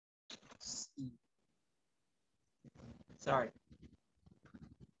Sorry.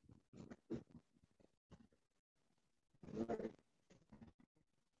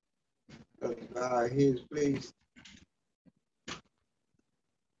 Let's bow our heads, please.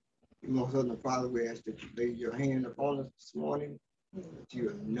 Most Heavenly Father, we ask that you lay your hand upon us this morning, that you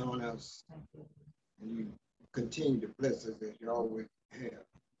have known us, and you continue to bless us as you always have.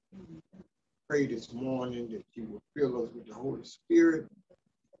 Pray this morning that you will fill us with the Holy Spirit.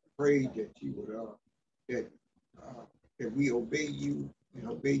 Pray that you would that we obey you and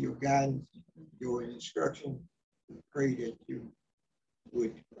obey your guidance, your instruction. We pray that you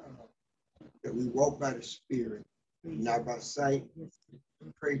would that we walk by the Spirit, not by sight. We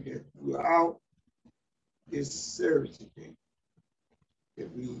pray that throughout this service today,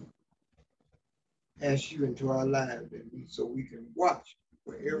 that we ask you into our lives, so we can watch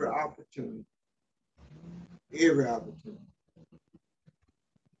for every opportunity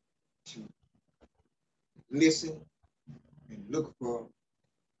to listen and look for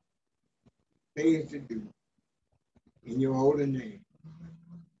things to do in your holy name.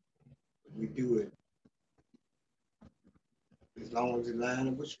 We do it as long as it lines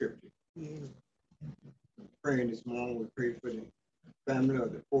up with Scripture. Praying this morning, we pray for the family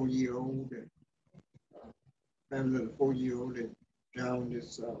of the 4-year-old that drowned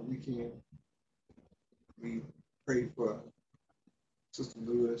this weekend. We pray for Sister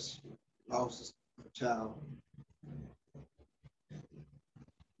Lewis, lost a child.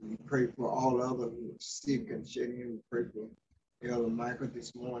 We pray for all others who are sick and shedding. We pray for Elder Michael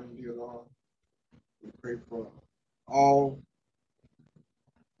this morning, dear Lord. We pray for all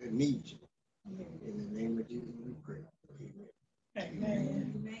that need you. In the name of Jesus, we pray. Amen.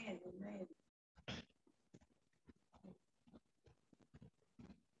 Amen. Amen. Amen.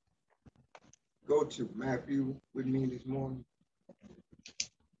 Go to Matthew with me this morning.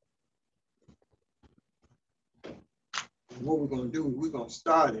 And what we're going to do, we're going to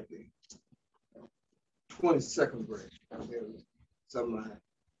start at the 22nd verse. There's something I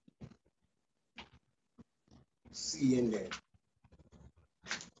see in there.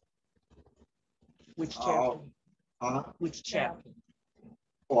 Which chapter? Which chapter?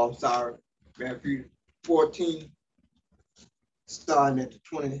 Oh, I'm sorry. Matthew 14, starting at the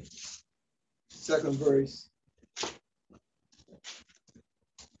 22nd verse.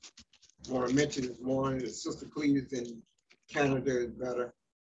 I want to mention this morning that Sister Cleve's in Canada is better.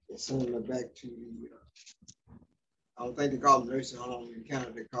 They're sending her back to the, I don't think they call them nursing home in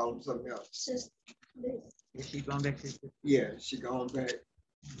Canada, they call them something else. Is she going back to? Yeah, she gone back.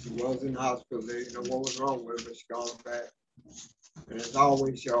 She was in the hospital. They didn't know what was wrong with her, but she gone back. And as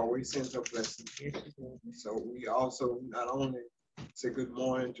always, she always sends her blessings. So we also not only say good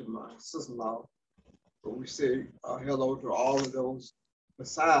morning to my sister-in-law, but we say hello to all of those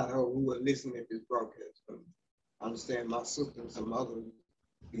beside her who are listening to this broadcast. But I understand my sister and some others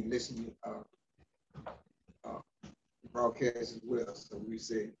be listening broadcast as well. So we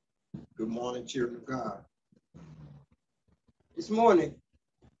say good morning, children of God. This morning,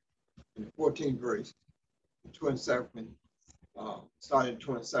 in the 14th verse, 22nd, starting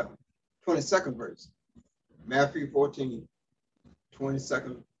 22nd verse, Matthew 14,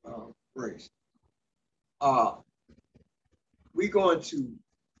 22nd verse. We're going to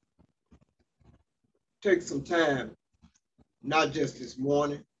take some time, not just this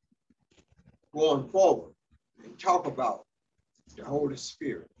morning, going forward, and talk about the Holy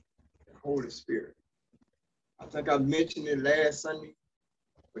Spirit. The Holy Spirit. I think I mentioned it last Sunday,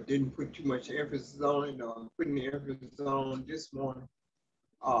 but didn't put too much emphasis on it. I'm putting the emphasis on this morning.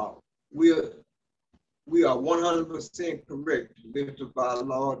 We are 100% correct to lift up our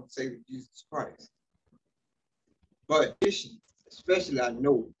Lord and Savior Jesus Christ. But especially I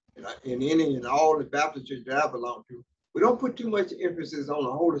know, in all the Baptist churches that I belong to, we don't put too much emphasis on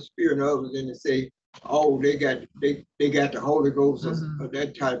the Holy Spirit other than to say, oh, they got the Holy Ghost or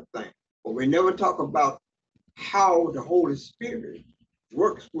that type of thing. But we never talk about how the Holy Spirit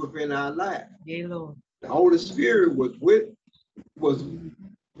works within our lives. Yeah, Lord. The Holy Spirit was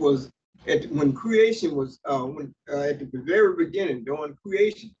when creation was at the very beginning, during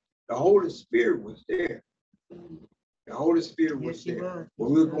creation, the Holy Spirit was there. The Holy Spirit was there. Well,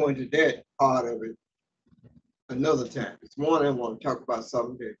 we'll go into that part of it another time. This morning, I want to talk about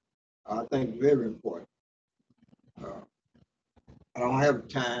something that I think is very important. I don't have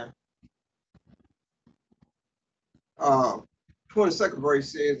time. 22nd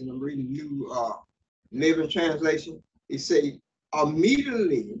verse says, and I'm reading New Living Translation, it says,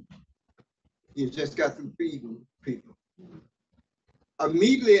 immediately, you just got through feeding people.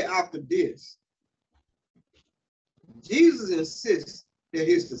 Immediately after this, Jesus insists that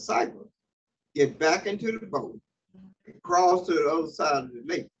his disciples get back into the boat and crossed to the other side of the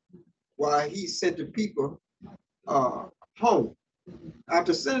lake while he sent the people home.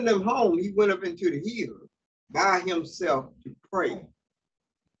 After sending them home, he went up into the hill by himself to pray.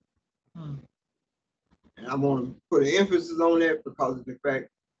 Hmm. And I want to put an emphasis on that because of the fact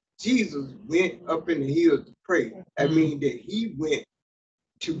Jesus went up in the hill to pray. That means that he went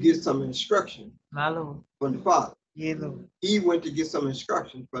to get some instruction My Lord. from the Father. Yeah, Lord. He went to get some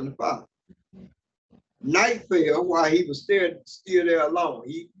instruction from the Father. Night fell while he was still there alone.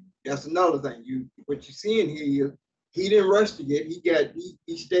 That's another thing. What you're seeing here is he didn't rush to get.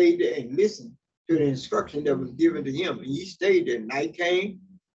 He stayed there and listened to the instruction that was given to him. And he stayed there. Night came,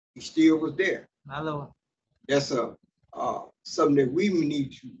 he still was there. My Lord. That's something that we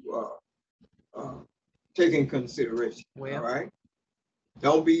need to take in consideration. Well. All right.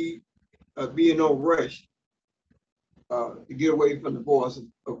 Don't be in no rush to get away from the voice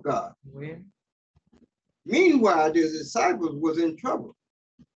of God. Well. Meanwhile, the disciples was in trouble,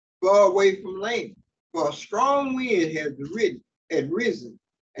 far away from land, for a strong wind had risen,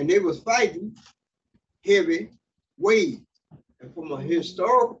 and they was fighting heavy waves. And from a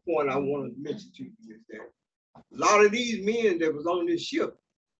historical point, I want to mention to you is that a lot of these men that was on this ship,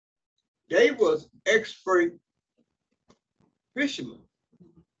 they was expert fishermen.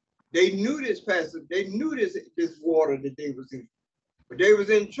 They knew this passage, they knew this water that they was in, but they was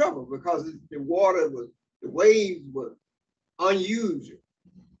in trouble because the waves were unusual,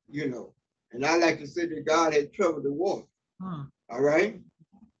 And I like to say that God had troubled the water. All right.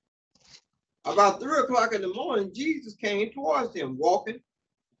 About 3 o'clock in the morning, Jesus came towards them walking.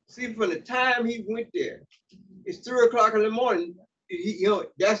 See, from the time he went there, it's 3 o'clock in the morning. He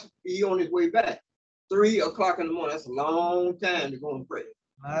on his way back. 3 o'clock in the morning. That's a long time to go and pray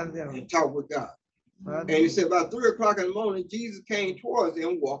and talk with God. And he said about 3 o'clock in the morning, Jesus came towards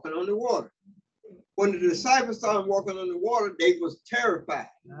them walking on the water. When the disciples saw him walking on the water, they was terrified.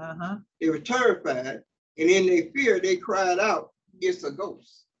 They were terrified. And in their fear, they cried out, "It's a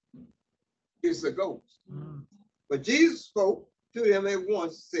ghost. It's a ghost." But Jesus spoke to them at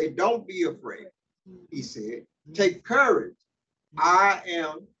once, said, "Don't be afraid." He said, "Take courage. I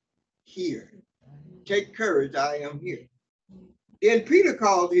am here. Take courage. I am here." Then Peter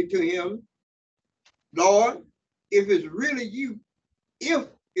called to him, "Lord, if it's really you,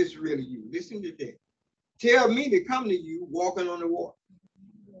 listen to that. Tell me to come to you walking on the water."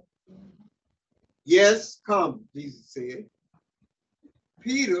 "Yes, come," Jesus said.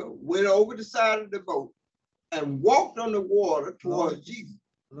 Peter went over the side of the boat and walked on the water towards Jesus.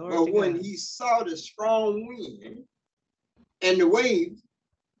 But when he saw the strong wind and the waves,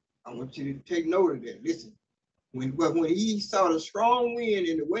 I want you to take note of that. Listen, when he saw the strong wind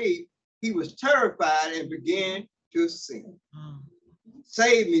and the wave, he was terrified and began to sink.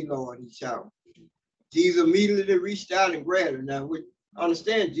 "Save me, Lord," he shouted. Jesus immediately reached out and grabbed him. Now,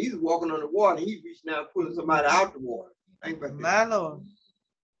 understand, Jesus walking on the water, he reached out and pulling somebody out the water. Think about that. My Lord.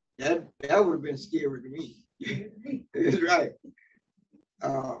 That would have been scary to me. That's right.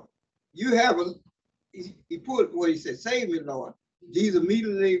 He put what he said, "Save me, Lord." Jesus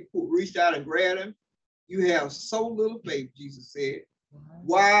immediately reached out and grabbed him. "You have so little faith," Jesus said.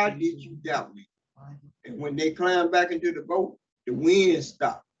 "Why did you doubt me?" And when they climbed back into the boat, the wind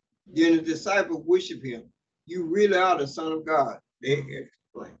stopped. Then the disciples worshiped him. "You really are the Son of God," they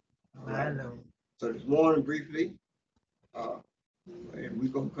explained. So this morning, briefly, and we're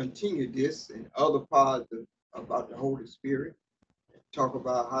going to continue this and other parts about the Holy Spirit. Talk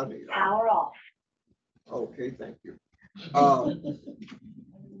about how they power off. Okay, thank you.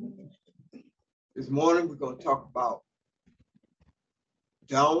 This morning we're going to talk about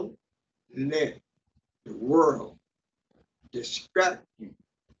don't let the world distract you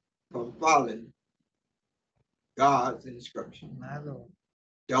from following God's instruction.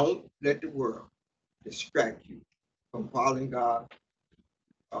 Don't let the world distract you from following God's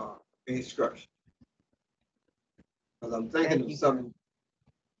instruction. Because I'm thinking of something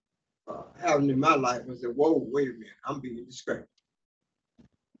happening in my life. I said, "Whoa, wait a minute, I'm being distracted."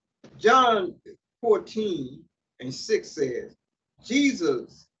 John 14:6 says,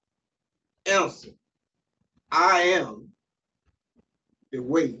 Jesus answered, "I am the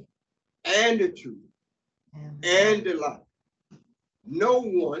way and the truth and the life. No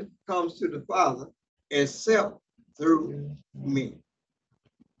one comes to the Father except through me."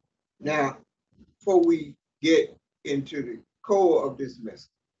 Now, before we get into the core of this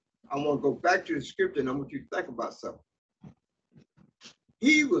message, I want to go back to the scripture and I want you to think about something.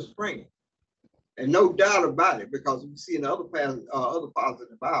 He was praying, and no doubt about it, because we see in other parts of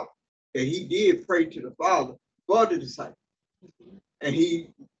the Bible that he did pray to the Father for the disciples. And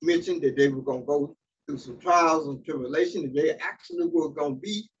he mentioned that they were going to go through some trials and tribulation, and they actually were going to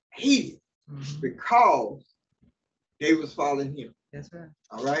be hated Mhm. because they was following him. That's right.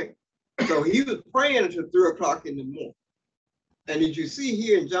 All right. So he was praying until 3 o'clock in the morning. And as you see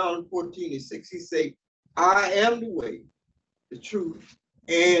here in John 14:6, he said, I am the way, the truth,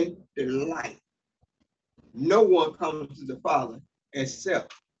 and the life. No one comes to the Father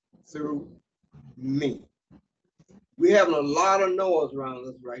except through me. We're having a lot of noise around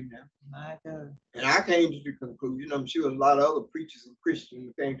us right now. My God. And I came to the conclusion, I'm sure a lot of other preachers and Christians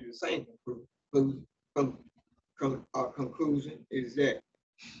who came to the same conclusion, is that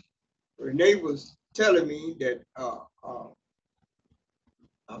Renee was telling me that I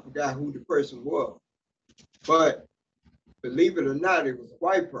forgot who the person was, but believe it or not, it was a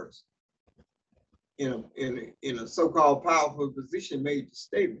white person in a so-called powerful position made the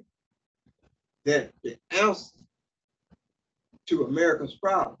statement that the answer to America's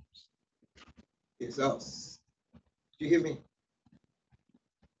problems is us. Do you hear me?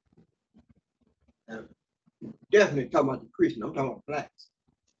 I'm definitely talking about the Christian, I'm talking about blacks.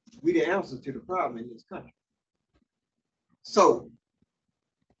 We the answer to the problem in this country. So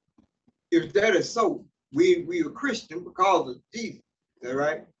if that is so, we are Christian because of Jesus, is that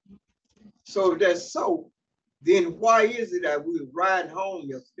right? So if that's so, then why is it that we were riding home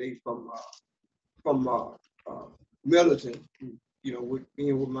yesterday from Milton, you know, with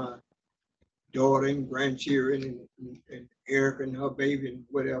being with my daughter and grandchildren and Erica and her baby and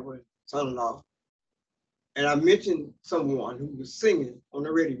whatever, and son-in-law. And I mentioned someone who was singing on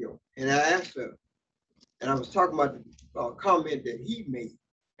the radio, and I asked her, and I was talking about the comment that he made,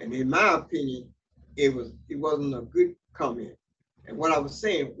 and in my opinion, it wasn't a good comment. And what I was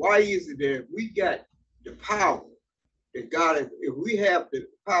saying, why is it that we got the power that God, if we have the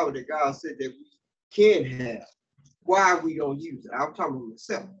power that God said that we can have, why we don't use it? I'm talking about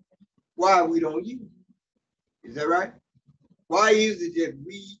myself. Why we don't use it? Is that right? Why is it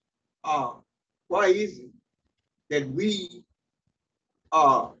that we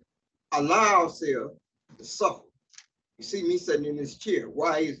allow ourselves to suffer? You see me sitting in this chair.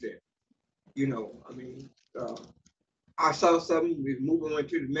 Why is that? You know, I mean, I saw something, we moving on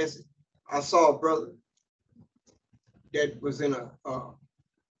to the message. I saw a brother that was in a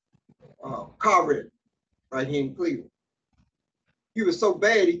car wreck right here in Cleveland. He was so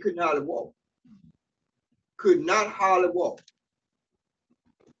bad he couldn't hardly walk. Could not hardly walk.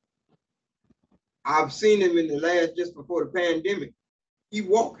 I've seen him in the last, just before the pandemic, he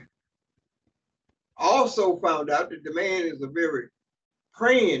walking. Also found out that the man is a very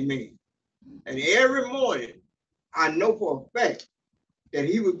praying man. And every morning, I know for a fact that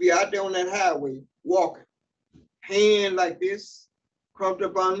he would be out there on that highway walking, hand like this, crumped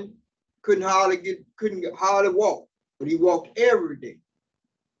up on him, couldn't hardly walk, but he walked every day.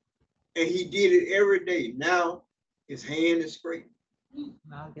 And he did it every day. Now his hand is straight.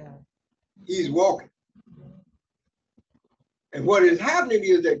 My God. He's walking. And what is happening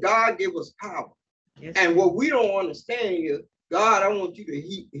is that God gave us power. Yes, and what we don't understand is, God, I want you to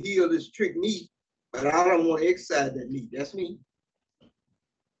heal this trick knee, but I don't want to exercise that knee. That's me.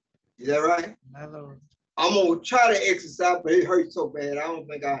 Is that right? My Lord. I'm going to try to exercise, but it hurts so bad. I don't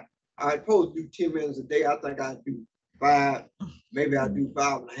think I'm supposed to do 10 minutes a day. I think I do 5, maybe I do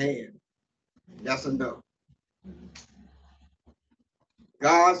 5.5. That's enough.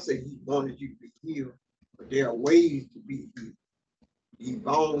 God said he wanted you to be healed, but there are ways to be healed. These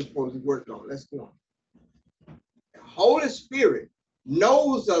bones supposed to work on. Let's go on. The Holy Spirit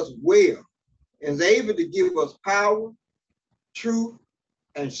knows us well and is able to give us power, truth,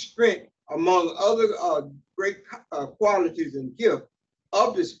 and strength, among other great qualities and gifts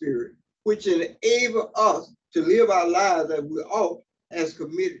of the Spirit, which enable us to live our lives as we ought as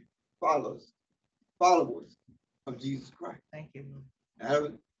committed followers of Jesus Christ. Thank you.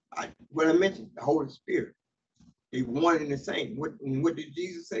 What I mentioned, the Holy Spirit, they one and the same. What did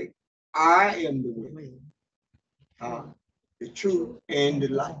Jesus say? I am the way, the truth, and the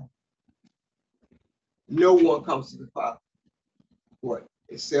life. No one comes to the Father, what?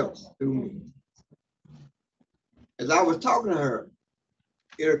 Except through me. As I was talking to her,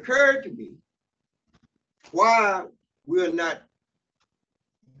 it occurred to me why we're not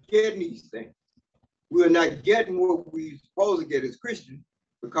getting these things. We're not getting what we're supposed to get as Christians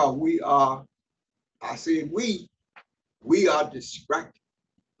because we are, I said we are distracted.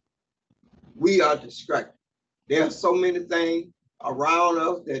 We are distracted. There are so many things around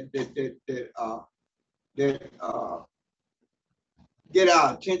us that get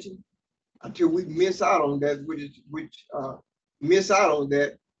our attention until we miss out on that, miss out on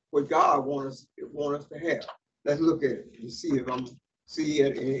that what God want us to have. Let's look at it and see if I'm see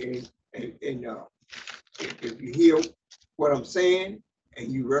it in if you hear what I'm saying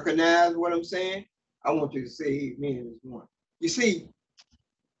and you recognize what I'm saying, I want you to say amen as one. You see,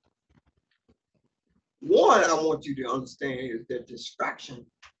 one I want you to understand is that distraction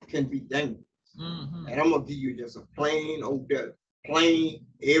can be dangerous. Mm-hmm. And I'm gonna give you just a plain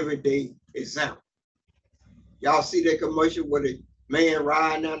everyday example. Y'all see that commercial where the man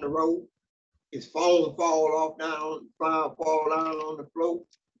riding down the road, his phone fall down on the floor.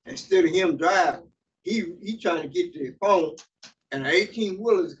 Instead of him driving, he trying to get to his phone, and an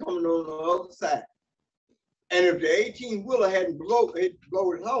 18-wheeler is coming on the other side. And if the 18-wheeler hadn't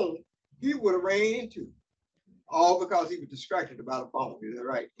blown home, he would have ran into it. All because he was distracted about a phone. Is that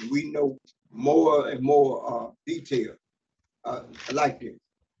right? And we know more and more detail like this.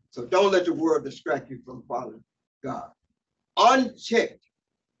 So don't let the world distract you from following God. Unchecked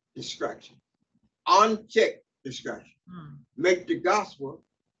distraction. Unchecked distraction. Make the gospel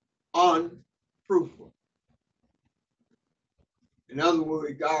unfruitful. In other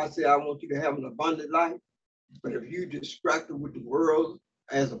words, God said, I want you to have an abundant life. But if you distracted with the world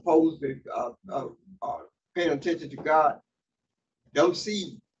as opposed to paying attention to God, them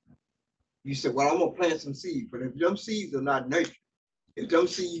seeds, you said, well, I'm gonna plant some seeds. But if them seeds are not nurtured, if them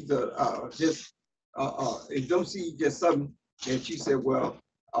seeds are if them seeds just something that you said, well,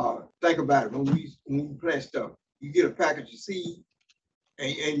 think about it. When we plant stuff, you get a package of seed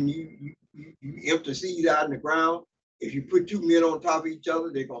and you empty seed out in the ground. If you put two men on top of each other,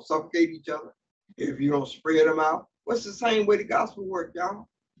 they're gonna suffocate each other. If you don't spread them out, what's the same way the gospel works, y'all?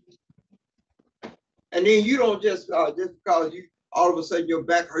 And then you don't just because you all of a sudden your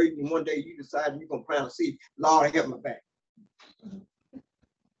back hurting and one day you decide you're gonna plant a seed. Lord, help my back.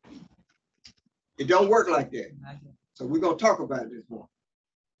 It don't work like that. So we're gonna talk about it this morning.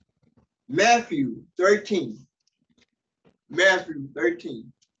 Matthew 13,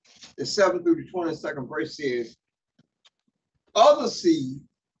 the 7th through the 22nd verse says, other seed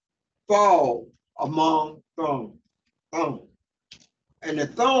fall among thorns, and the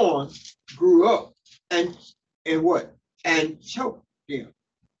thorns grew up and what? And choked them.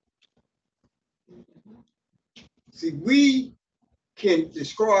 See, we can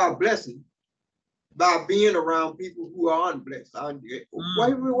destroy our blessing by being around people who are unblessed. Wait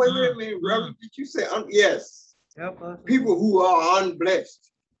a minute, Reverend, did you say yes? People who are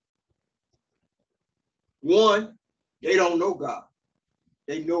unblessed. One, they don't know God.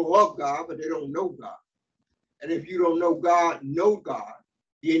 They know of God, but they don't know God. And if you don't know God,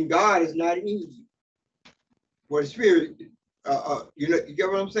 then God is not in you. For the spirit, you get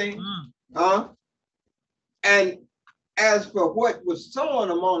what I'm saying? And as for what was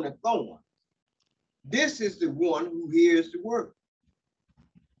sown among the thorns, this is the one who hears the word.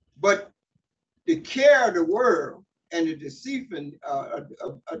 But the care of the world and the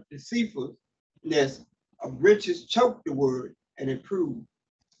deceitfulness of riches choke the word and it proved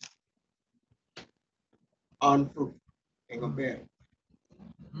unfruitful. Ain't gonna bear it.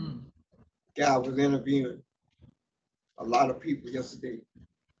 God was interviewing a lot of people yesterday.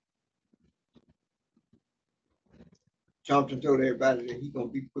 Johnson told everybody that he's gonna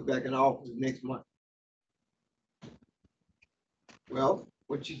be put back in office next month. Well,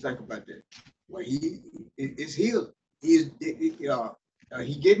 what you think about that? Well, it's his. He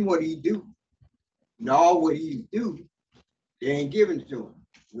getting what he do. And all what he do, they ain't giving it to him.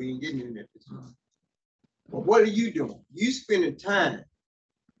 We ain't getting it at this time. But what are you doing? You spending time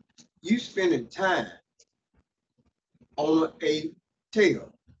on a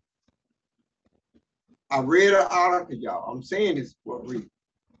tale. I read an article, y'all. I'm saying this for a reason.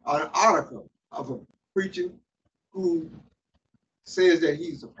 An article of a preacher who says that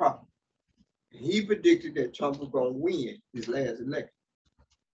he's a prophet. And he predicted that Trump was going to win his last election.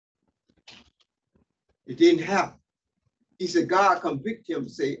 It didn't happen. He said, God convicted him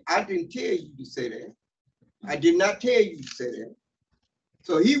and say, I didn't tell you to say that. I did not tell you to say that.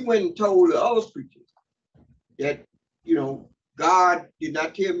 So he went and told the other preachers that, God did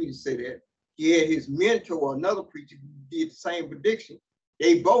not tell me to say that. He had his mentor, another preacher, who did the same prediction.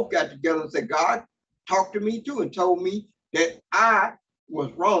 They both got together and said, God talked to me too and told me that I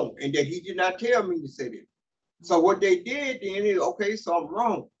was wrong and that he did not tell me to say that. So what they did then is, okay, so I'm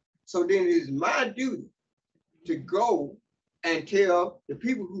wrong. So then it is my duty to go and tell the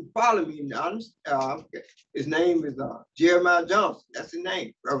people who follow me. His name is Jeremiah Johnson. That's his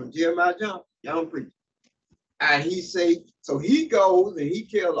name, Reverend Jeremiah Johnson, young preacher. And he say, so he goes and he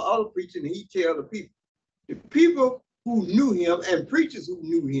tells the other preacher and he tells the people. The people who knew him and preachers who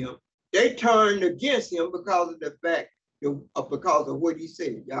knew him, they turned against him because of the fact, because of what he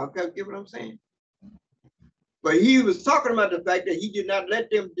said. Y'all get what I'm saying? But he was talking about the fact that he did not let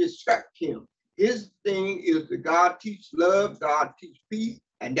them distract him. His thing is that God teach love, God teach peace,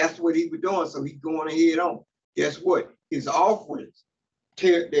 and that's what he was doing. So he's going ahead on. Guess what? His offerings,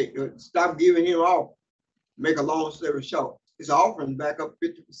 stop giving him off. Make a long story short. His offering back up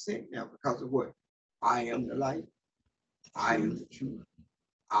 50% now because of what? I am the light. I am the truth.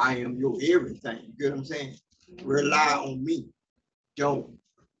 I am your everything. You get what I'm saying? Rely on me. Don't.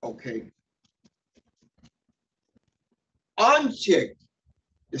 Okay. Unchecked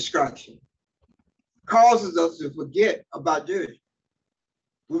distraction causes us to forget about judgment.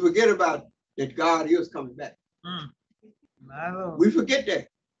 We forget about that God is coming back. We forget that.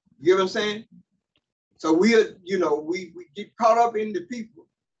 You get what I'm saying? So we get caught up in the people.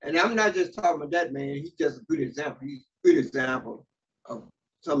 And I'm not just talking about that man. He's just a good example. He's a good example of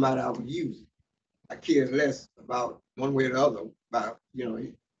somebody I would use. I care less about one way or the other about,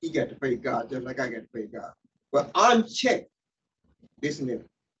 he got to pay God just like I got to pay God. But unchecked, listen to it,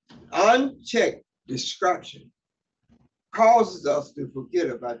 unchecked distraction causes us to forget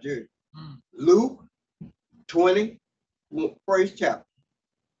about judgment. Luke 20, first chapter,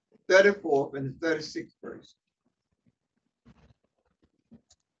 34th and the 36th verse.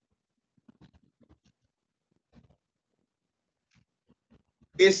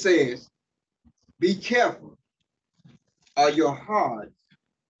 It says, be careful, or your heart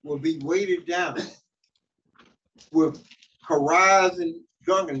will be weighted down with carousing,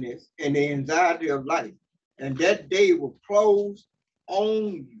 drunkenness, and the anxiety of life. And that day will close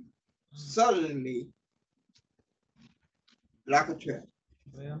on you suddenly like a trap.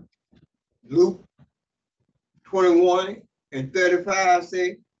 Yeah. Luke 21 and 35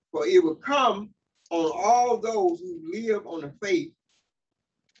 say, for it will come on all those who live on the face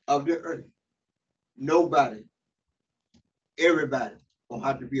of the earth. Nobody, everybody gonna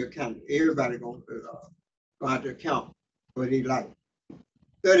have to be accounted. Everybody gonna have to account for their life.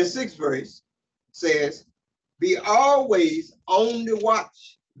 36th verse says, be always on the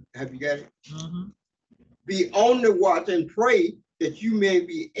watch. Have you got it? Be on the watch and pray that you may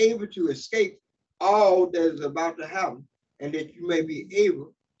be able to escape all that is about to happen and that you may be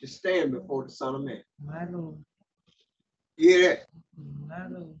able to stand before the Son of Man. My Lord. You hear that? My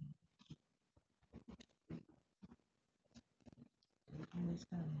Lord.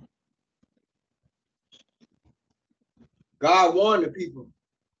 God warned the people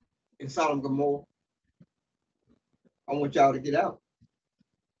in Sodom and Gomorrah, I want y'all to get out.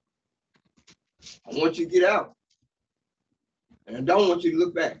 I want you to get out. And I don't want you to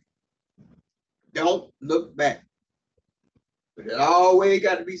look back. Don't look back. But it always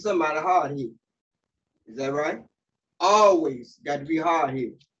got to be somebody hard-headed. Is that right? Always got to be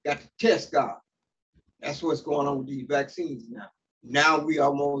hard-headed. Got to test God. That's what's going on with these vaccines now. Now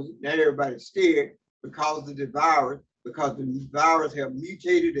everybody's scared because of the virus, because the virus have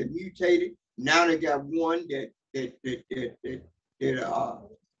mutated and mutated. Now they got one that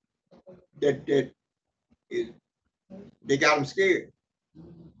they got them scared.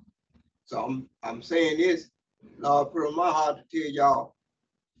 So I'm saying this, Lord put on my heart to tell y'all,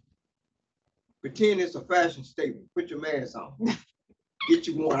 pretend it's a fashion statement. Put your mask on. Get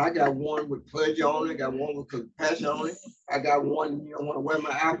you one. I got one with pleasure on it. I got one with compassion on it. I got one, want to wear my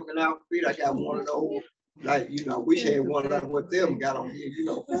African outfit. I got one of those, like, wish I had one like what them got on here,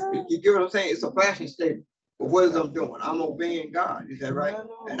 You get what I'm saying? It's a fashion statement. But what is I'm doing? I'm obeying God. Is that right?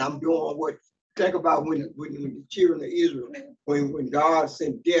 And I'm doing what, think about when the children of Israel, when God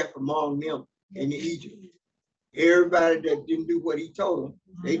sent death among them in Egypt. Everybody that didn't do what he told them,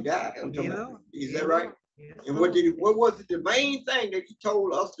 they died. Is that right? And what was the main thing that he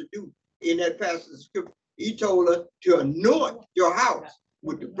told us to do in that passage of scripture? He told us to anoint your house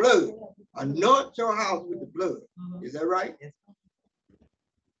with the blood. Anoint your house with the blood. Is that right?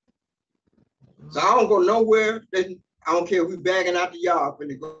 So I don't go nowhere. I don't care if we're bagging out the yard when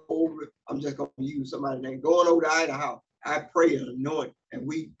they go over it. I'm just going to use somebody's name. Going over to either house, I pray and anoint, and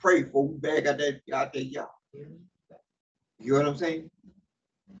we pray before we bag out that yard. You know what I'm saying?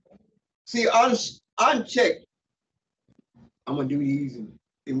 See, unchecked. I'm gonna do these, and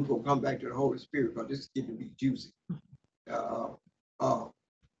then we're gonna come back to the Holy Spirit, because this is getting to be juicy.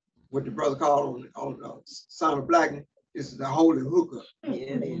 What the brother called on Son of Blackness, this is the holy hookup.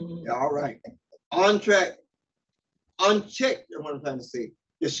 Yeah, all right. Unchecked, is what I'm trying to say.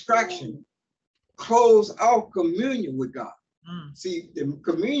 Distraction, close off communion with God. See, the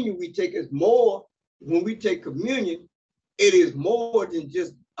communion we take is more. When we take communion, it is more than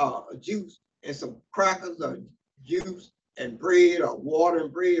just juice and some crackers or juice and bread or water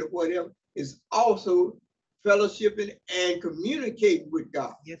and bread or whatever. It's also fellowshipping and communicating with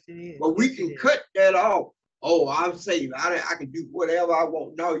God. Yes, it is. But we can cut that off. Oh, I'm saved. I can do whatever I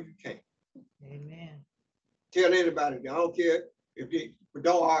want. No, you can't. Tell anybody. I don't care if they, but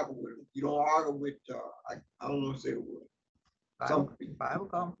don't argue with them. You don't argue with, I don't want to say the word. Bible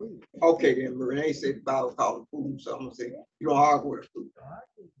call them food. Okay, then Renee said the Bible called them food, so I'm gonna say you don't argue with a food.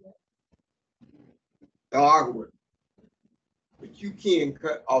 Don't argue with them. But you can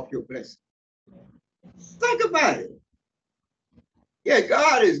cut off your blessing. Think about it. Yeah,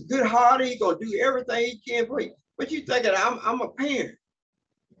 God is good-hearted. He's gonna do everything He can for you. But you thinking I'm a parent,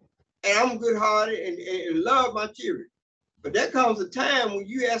 and I'm good-hearted and love my children. But there comes a time when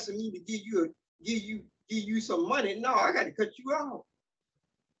you asking me to give you some money. No, I got to cut you off.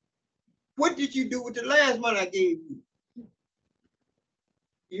 What did you do with the last money I gave you?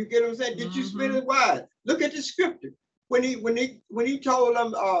 You get what I'm saying? Did you spend it wise? Look at the scripture. When he told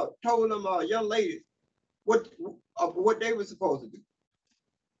them young ladies what they were supposed to do.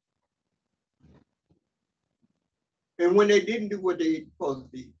 And when they didn't do what they were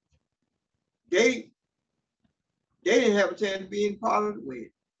supposed to do, they didn't have a chance to be in part of the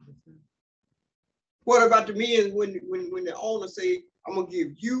wedding. What about the men when the owner say, I'm gonna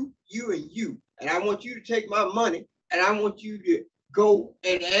give you, and you, and I want you to take my money, and I want you to go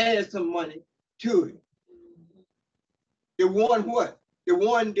and add some money to it. The one what? The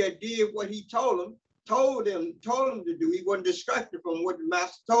one that did what he told him to do. He wasn't distracted from what the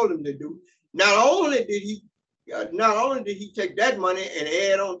master told him to do. Not only did he take that money and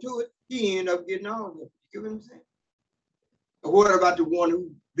add on to it, he ended up getting all of it. You get what I'm saying? But what about the one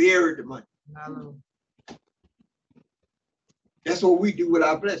who buried the money? No. That's what we do with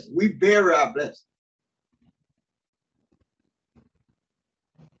our blessing. We bury our blessing.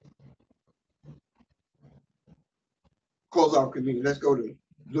 Close our community. Let's go to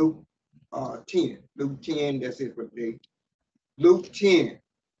Luke 10. Luke 10, that's it for today. Luke 10,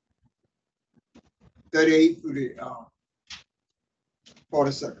 38 through the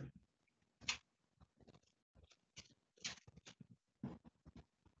 42nd.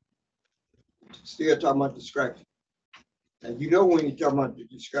 Still talking about distraction. And you know when you're talking about the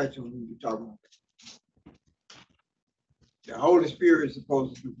distraction, when you're talking about the Holy Spirit is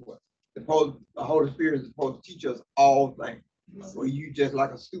supposed to do what? The Holy Spirit is supposed to teach us all things. Well, you just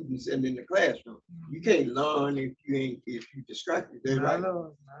like a student sitting in the classroom. You can't learn if you distracted. Is that right?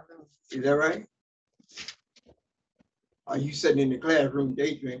 Is that right? Are you sitting in the classroom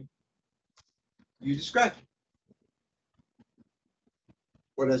daydreaming? You distracted.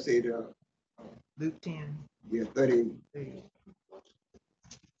 What I said, Luke 10. Yeah, 38.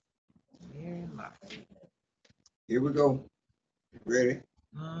 Here we go. Ready?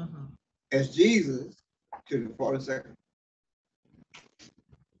 As Jesus to the 42nd.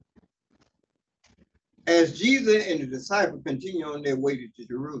 As Jesus and the disciples continue on their way to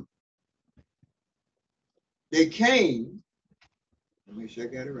Jerusalem, they came, let me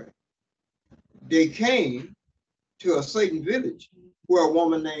check out it right. They came to a certain village where a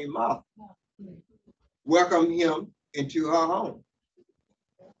woman named Martha welcomed him into her home.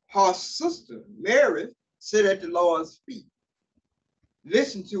 Her sister, Mary, sat at the Lord's feet.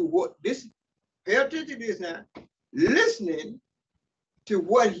 Listen to what this, pay attention to this now, listening to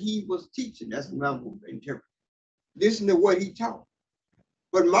what he was teaching. That's what I'm going to interpret. Listen to what he taught.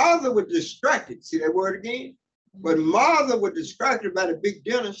 But Martha was distracted. See that word again? But Martha was distracted by the big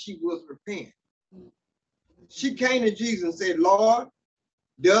dinner she was preparing. She came to Jesus and said, Lord,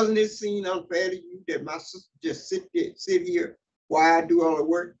 doesn't it seem unfair to you that my sister just sit here while I do all the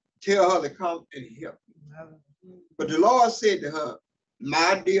work? Tell her to come and help me. But the Lord said to her,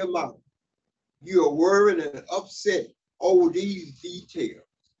 my dear mother, you are worried and upset over these details.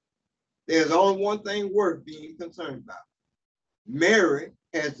 There's only one thing worth being concerned about. Mary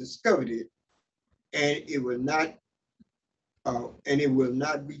has discovered it, and it will not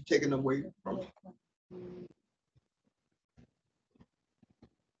be taken away from her.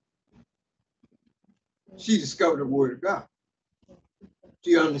 She discovered the word of God.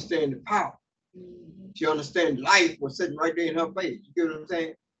 She understands the power. She understands life was sitting right there in her face. You get what I'm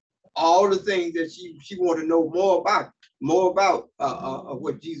saying? All the things that she wanted to know more about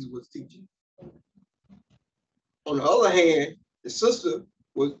what Jesus was teaching. On the other hand, the sister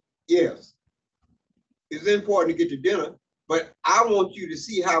was, yes, it's important to get to dinner, but I want you to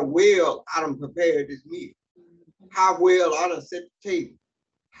see how well I done prepared this meal, how well I done set the table,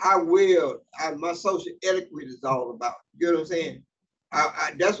 how well my social etiquette is all about. You know what I'm saying?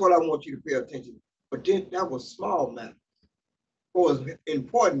 That's what I want you to pay attention to. But then that was small matter. What was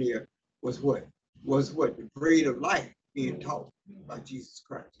important here was what? The bread of life being taught by Jesus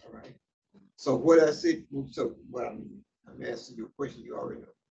Christ. All right. So what I said, I'm asking you a question you already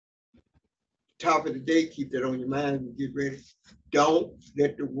know. Top of the day, keep that on your mind and get ready. Don't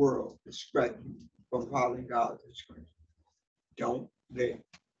let the world distract you from following God's instructions. Don't let,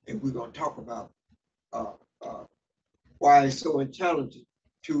 and we're going to talk about why it's so challenging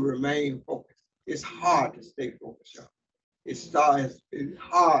to remain focused. It's hard to stay focused, y'all. It's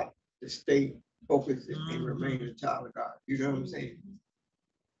hard to stay focused and remain a child of God. You know what I'm saying?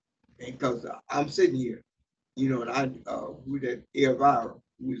 And because I'm sitting here, you know, and I, who that Elvira,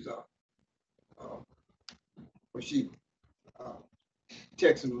 who's when she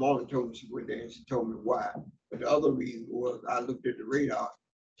texted me morning, told me she went there and she told me why. But the other reason was I looked at the radar.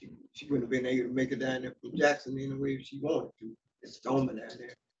 She wouldn't have been able to make it down there from Jackson anyway if she wanted to. It's storming down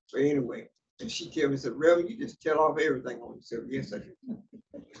there. But anyway, and she told me, said, Reverend, you just tell off everything on yourself. Yes, I do.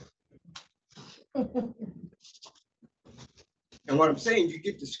 And what I'm saying, you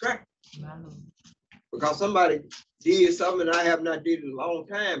get distracted. Because somebody did something I have not did in a long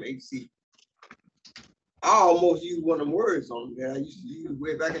time, AC. I almost used one of them words on that I used to use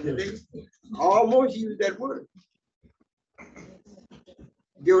way back in the day. I almost used that word.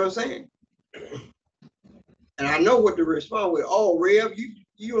 Get what I'm saying? And I know what to respond with. Oh, Rev,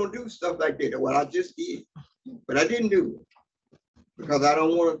 you don't do stuff like that. Well, I just did. But I didn't do it. Because I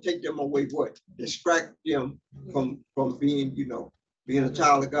don't want to take them away, what? Distract them from being, you know, being a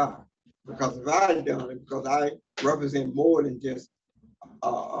child of God. Because if I had done it, because I represent more than just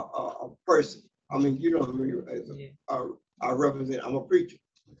a person. I mean, you know what I mean? I represent, I'm a preacher.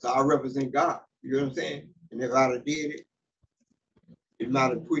 So I represent God. You know what I'm saying? And if I'd have did it, it might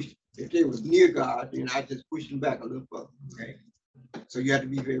have pushed, if they was near God, then I just pushed them back a little further. Okay. So you have to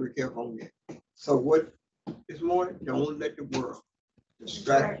be very careful on that. So what this morning, don't let the world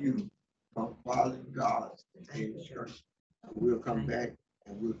distract you from following God's instructions. We'll come back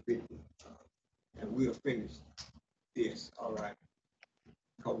and we'll finish this. All right.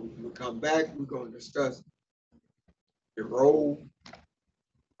 We'll come back, we're going to discuss the role,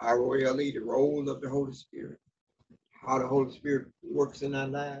 ROLE, the role of the Holy Spirit, how the Holy Spirit works in our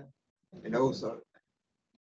lives, and also